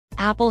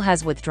Apple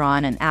has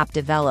withdrawn an app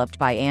developed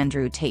by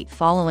Andrew Tate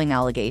following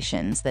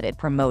allegations that it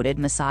promoted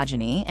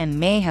misogyny and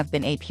may have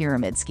been a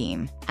pyramid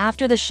scheme.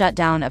 After the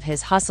shutdown of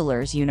his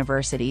Hustlers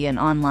University, an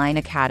online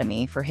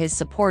academy for his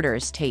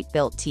supporters, Tate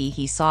built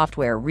Tate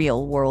software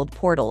real-world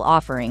portal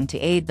offering to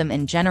aid them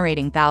in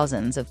generating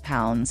thousands of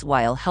pounds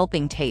while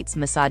helping Tate's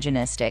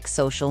misogynistic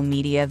social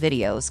media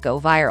videos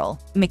go viral.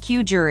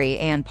 McHugh Jury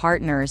and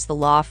Partners, the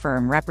law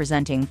firm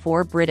representing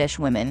 4 British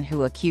women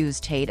who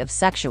accused Tate of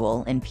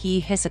sexual and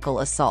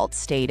physical assault,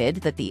 stated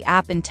that the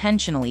app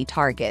intentionally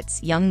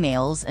targets young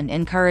males and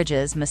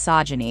encourages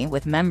misogyny,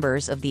 with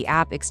members of the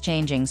app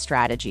exchanging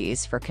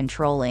strategies for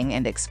controlling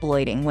and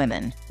exploiting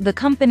women. The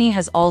company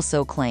has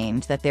also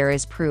claimed that there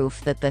is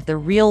proof that the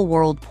Real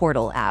World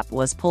Portal app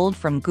was pulled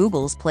from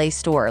Google's Play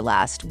Store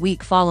last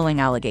week following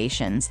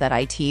allegations that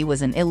it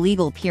was an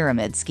illegal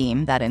pyramid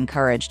scheme that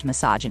encouraged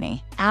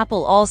misogyny.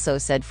 Apple also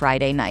said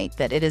Friday night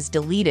that it has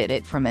deleted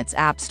it from its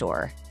App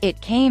Store. It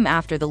came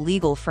after the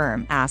legal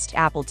firm asked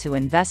Apple to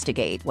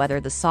investigate whether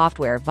the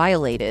software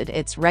violated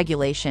its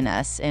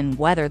regulations and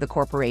whether the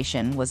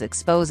corporation was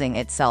exposing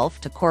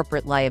itself to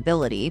corporate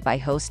liability by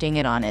hosting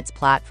it on its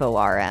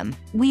platform.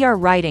 "We are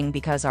writing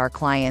because our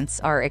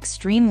clients are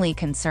extremely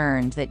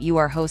concerned that you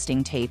are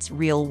hosting Tate's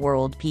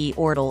real-world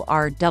portal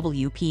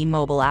RWP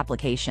mobile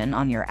application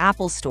on your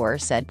Apple Store,"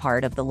 said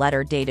part of the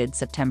letter dated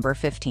September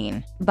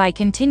 15. By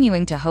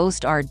continuing to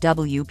host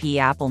RWP,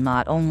 Apple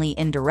not only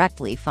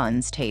indirectly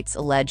funds Tate's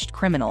alleged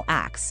criminal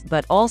acts,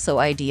 but also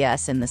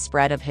aids in the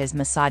spread of his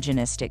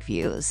misogynistic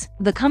views.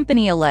 The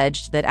company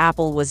alleged that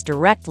Apple was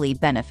directly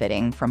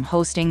benefiting from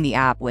hosting the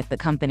app, with the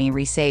company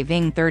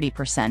receiving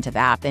 30% of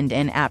app and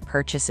in-app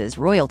purchases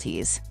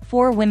royalties.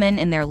 4 women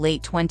in their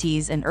late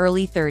 20s and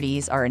early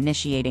 30s are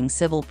initiating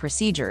civil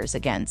procedures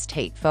against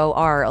Tate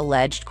for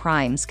alleged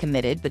crimes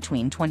committed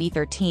between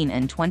 2013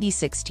 and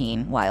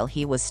 2016 while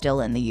he was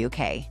still in the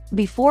UK.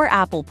 Before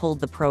Apple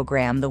pulled the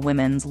program, the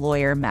women's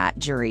lawyer Matt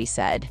Jury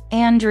said,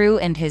 "Andrew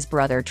and his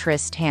brother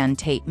Tristan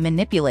Tate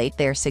manipulate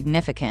their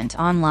significant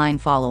online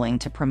following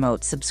to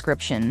promote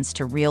subscriptions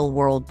to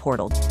real-world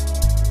portal."